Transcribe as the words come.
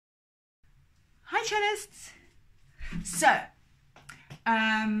Hi cellists! So,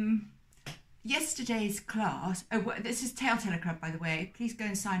 yesterday's class, this is Telltale Club by the way, please go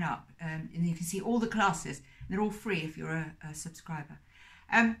and sign up and you can see all the classes, they're all free if you're a subscriber.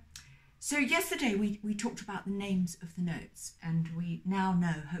 So yesterday we talked about the names of the notes and we now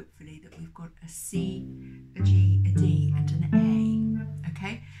know hopefully that we've got a C, a G, a D and an A,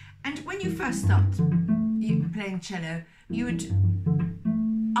 okay? And when you first start playing cello, you would,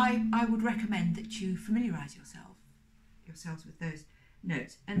 I would recommend that you familiarise yourselves with those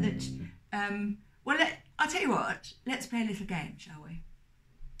notes and that, I'll tell you what, let's play a little game, shall we?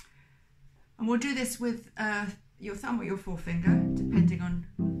 And we'll do this with your thumb or your forefinger, depending on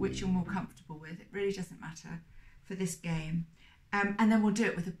which you're more comfortable with. It really doesn't matter for this game. And then we'll do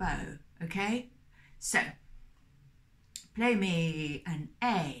it with a bow, okay? So, play me an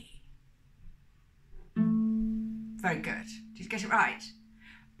A. Very good. Did you get it right?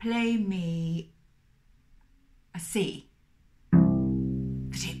 Play me a C.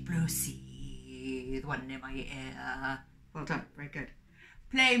 The deep blue C, the one near my ear. Well done, very good.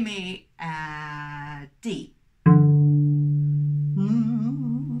 Play me a D.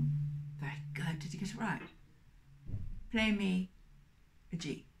 Very good. Did you get it right? Play me a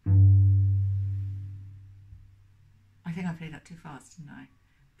G. I think I played that too fast, didn't I?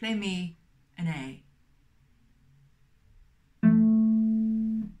 Play me an A.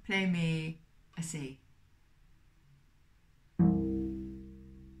 Play me a C.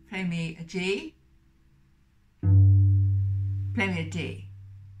 Play me a G. Play me a D.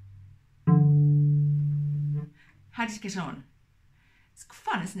 How did you get on? It's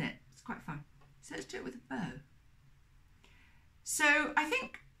fun, isn't it? It's quite fun. So let's do it with a bow. So I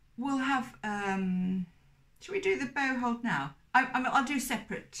think we'll have, should we do the bow hold now? I'll do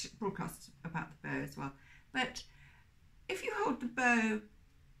separate broadcasts about the bow as well. But if you hold the bow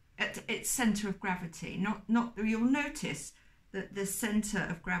at its centre of gravity, you'll notice that the centre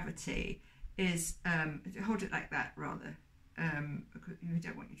of gravity is, hold it like that rather, because you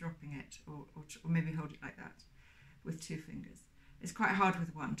don't want you dropping it, or maybe hold it like that with two fingers. It's quite hard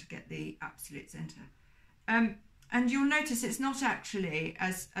with one to get the absolute centre. And you'll notice it's not actually,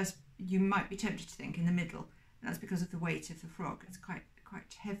 as you might be tempted to think, in the middle. That's because of the weight of the frog. It's quite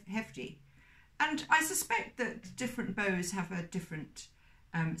hefty. And I suspect that different bows have a different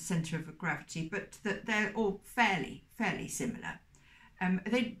centre of gravity, but that they're all fairly similar.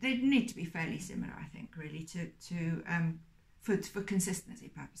 They need to be fairly similar, I think, really, for consistency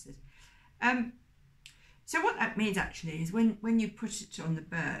purposes. So what that means actually is when you put it on the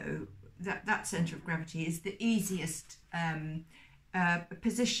bow, that centre of gravity is the easiest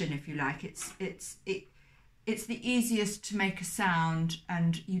position, if you like. It's the easiest to make a sound,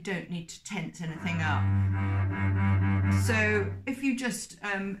 and you don't need to tense anything up. So if you just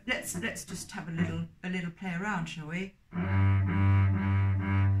let's just have a little play around, shall we?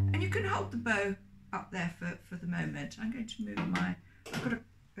 And you can hold the bow up there for the moment. I'm going to move I've got a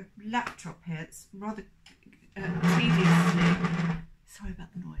laptop here. It's rather tediously, sorry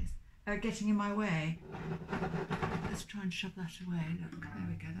about the noise, getting in my way. Let's try and shove that away. Look, there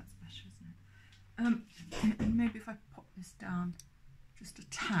we go. That's better, isn't it? And maybe if I pop this down just a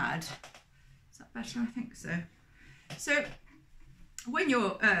tad, is that better? I think so. So when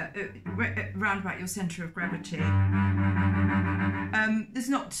you're round about your centre of gravity, there's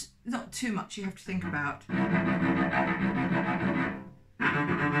not too much you have to think about.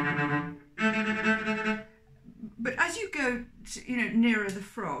 But as you go nearer the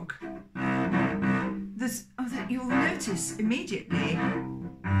frog, you'll notice immediately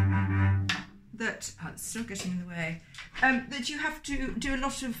that it's still getting in the way. That you have to do a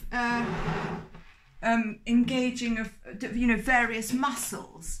lot of engaging of various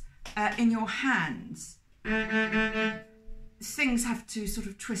muscles in your hands. Things have to sort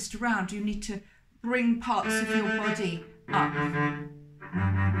of twist around. You need to bring parts of your body up.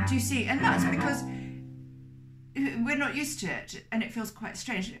 Do you see? And that's because we're not used to it and it feels quite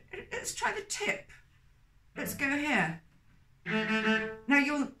strange. Let's try the tip. Let's go here.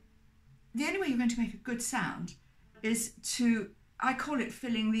 Now the only way you're going to make a good sound is to, I call it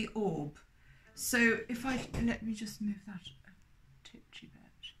filling the orb. So if let me just move that a titchy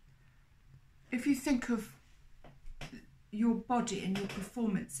bit. If you think of your body and your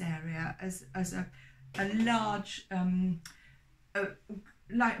performance area as a large, a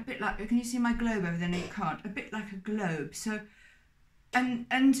bit like, can you see my globe over there? No, you can't. A bit like a globe. So,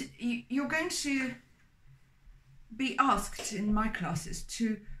 and you're going to be asked in my classes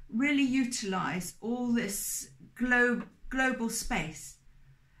to really utilise all this global space.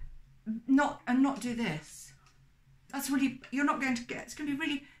 Not do this. That's really, you're not going to get, it's going to be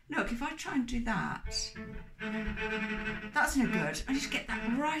really look, if I try and do that, that's no good. I need to get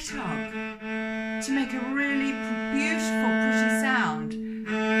that right up to make a really beautiful, pretty sound.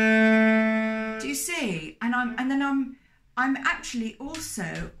 Do you see? And I'm actually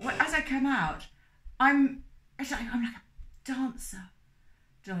also, as I come out, I'm like a dancer,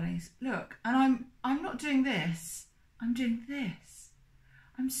 darlings. Look, and I'm not doing this. I'm doing this.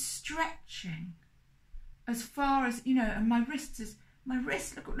 I'm stretching as far as, you know, and my wrist,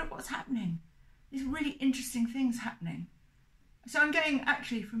 look what's happening. There's really interesting things happening. So I'm going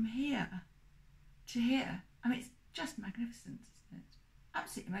actually from here to here. I mean, it's just magnificent, isn't it?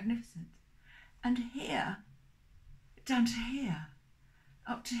 Absolutely magnificent. And here, down to here,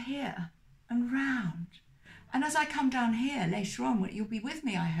 up to here, and round. And as I come down here later on, you'll be with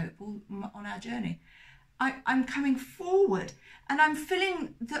me, I hope, on our journey, I'm coming forward and I'm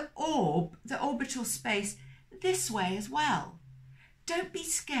filling the orbital space this way as well. Don't be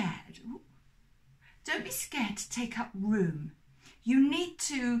scared. Don't be scared to take up room. You need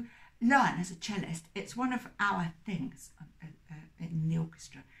to learn as a cellist. It's one of our things in the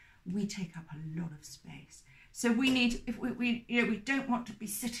orchestra. We take up a lot of space. So we need, if we don't want to be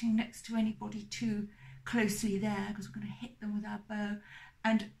sitting next to anybody too closely there, because we're going to hit them with our bow.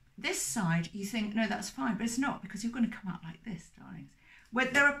 And this side, you think, no, that's fine, but it's not, because you're going to come out like this, darlings. Where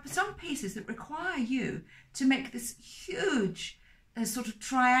there are some pieces that require you to make this huge sort of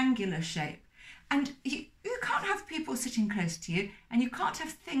triangular shape. And you can't have people sitting close to you, and you can't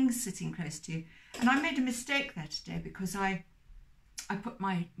have things sitting close to you. And I made a mistake there today because I put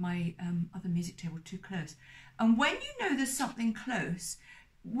my other music table too close. And when you know there's something close,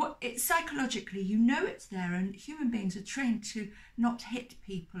 psychologically, you know it's there, and human beings are trained to not hit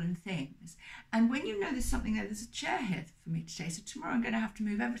people and things. And when you know there's something there, there's a chair here for me today, so tomorrow I'm going to have to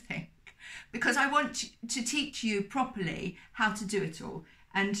move everything because I want to teach you properly how to do it all.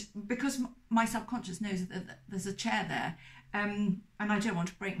 And because my subconscious knows that there's a chair there, and I don't want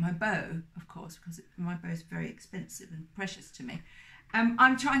to break my bow, of course, because my bow is very expensive and precious to me.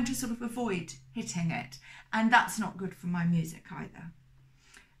 I'm trying to sort of avoid hitting it, and that's not good for my music either.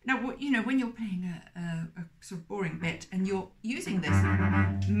 Now, you know, when you're playing a sort of boring bit and you're using this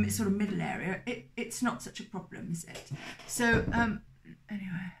sort of middle area, it's not such a problem, is it? So,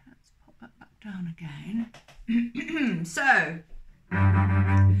 anyway, let's pop that back down again. So,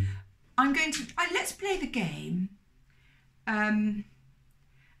 I'm going to, let's play the game, and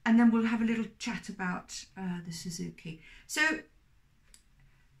then we'll have a little chat about the Suzuki. So,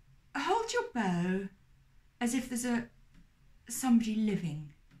 hold your bow as if there's somebody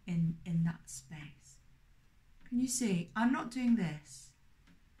living in that space. Can you see? I'm not doing this.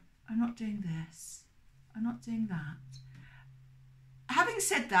 I'm not doing this. I'm not doing that. Having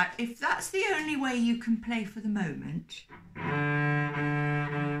said that, if that's the only way you can play for the moment,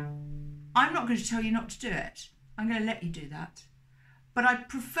 I'm not going to tell you not to do it. I'm going to let you do that. But I'd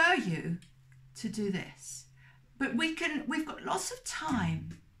prefer you to do this. But we've got lots of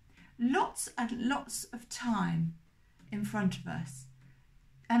time, lots and lots of time in front of us.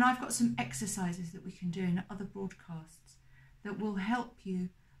 And I've got some exercises that we can do in other broadcasts that will help you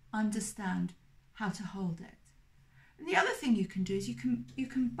understand how to hold it. And the other thing you can do is you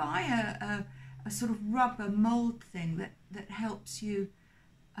can buy a sort of rubber mould thing that helps you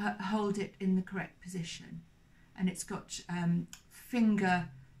hold it in the correct position. And it's got finger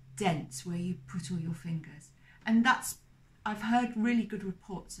dents where you put all your fingers. And I've heard really good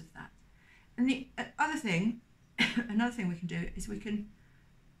reports of that. And the other thing, another thing we can do is we can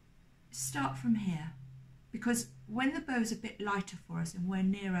start from here, because when the bow's a bit lighter for us and we're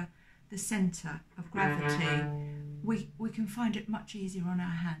nearer the centre of gravity, we can find it much easier on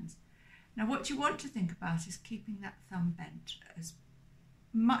our hands. Now what you want to think about is keeping that thumb bent as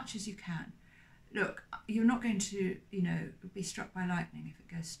much as you can. Look, you're not going to, you know, be struck by lightning if it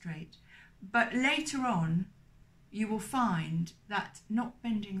goes straight, but later on you will find that not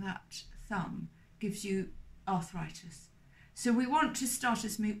bending that thumb gives you arthritis. So we want to start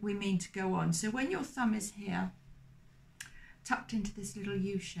as we mean to go on. So when your thumb is here, tucked into this little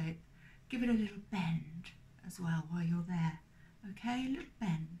U shape, give it a little bend as well while you're there. Okay, a little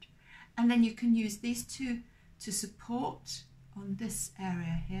bend. And then you can use these two to support on this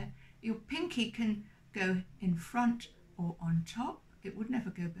area here. Your pinky can go in front or on top. It would never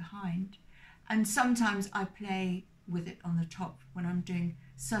go behind. And sometimes I play with it on the top when I'm doing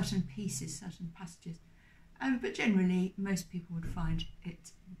certain pieces, certain passages. But generally, most people would find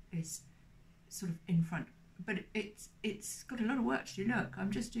it is sort of in front. But it's got a lot of work to do. Look,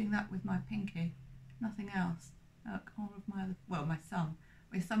 I'm just doing that with my pinky, nothing else. Look, all of my my thumb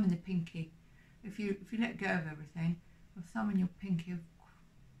and the pinky. If you let go of everything, your thumb and your pinky have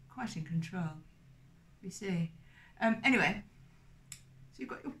quite in control. You see. Anyway, so you've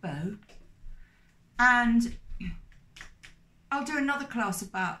got your bow, and I'll do another class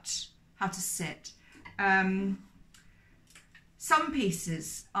about how to sit. Some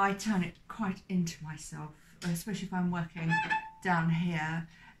pieces I turn it quite into myself, especially if I'm working down here.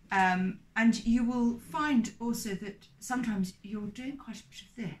 And you will find also that sometimes you're doing quite a bit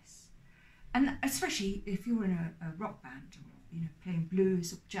of this. And especially if you're in a rock band or, you know, playing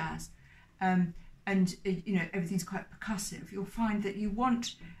blues or jazz, and, you know, everything's quite percussive, you'll find that you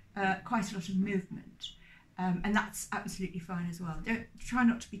want quite a lot of movement. And that's absolutely fine as well. Try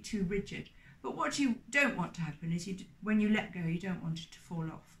not to be too rigid. But what you don't want to happen is when you let go, you don't want it to fall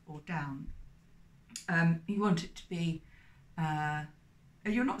off or down. You want it to be,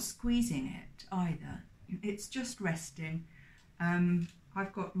 you're not squeezing it either. It's just resting.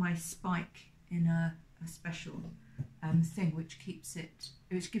 I've got my spike in a special thing which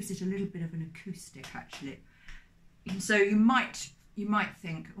gives it a little bit of an acoustic actually. So you might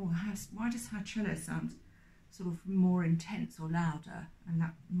think, oh, why does her cello sound sort of more intense or louder, and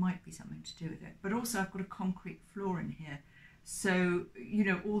that might be something to do with it. But also I've got a concrete floor in here, so you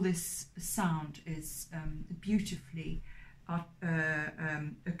know all this sound is beautifully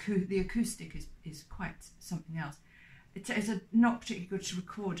the acoustic is quite something else. It's not particularly good to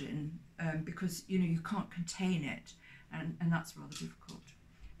record in because you know you can't contain it, and that's rather difficult.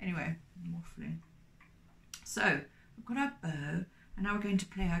 Anyway, I'm waffling. So we've got our bow, and now we're going to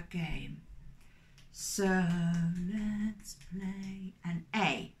play our game. So let's play an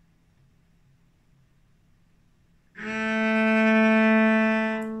A.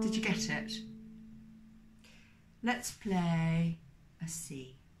 Did you get it? Let's play a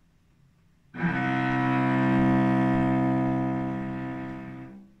C.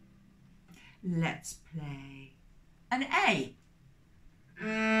 Let's play an A.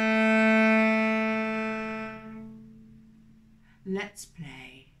 Let's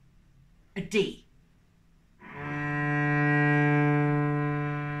play a D.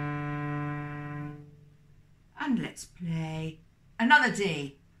 And let's play another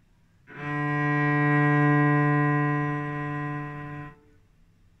D.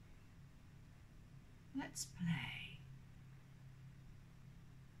 Let's play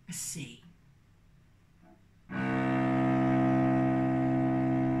a C.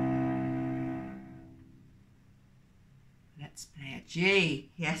 Let's play a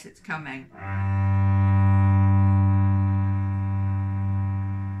G. Yes, it's coming.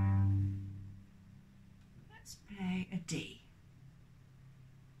 Let's play a D.